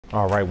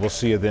All right, we'll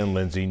see you then,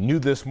 Lindsay. New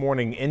this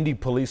morning, Indy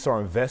police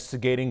are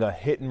investigating a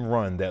hit and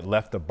run that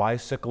left a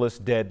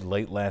bicyclist dead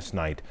late last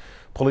night.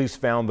 Police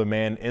found the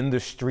man in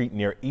the street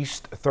near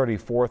East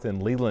 34th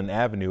and Leland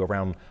Avenue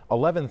around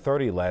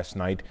 11:30 last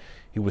night.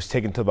 He was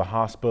taken to the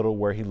hospital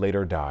where he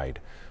later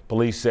died.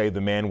 Police say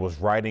the man was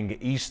riding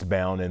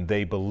eastbound and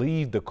they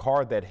believe the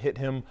car that hit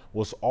him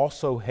was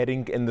also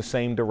heading in the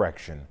same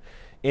direction.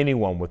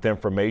 Anyone with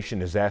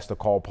information is asked to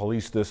call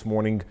police this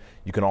morning.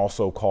 You can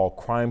also call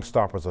Crime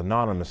Stoppers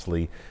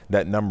anonymously.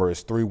 That number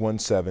is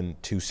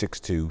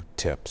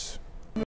 317-262-TIPS.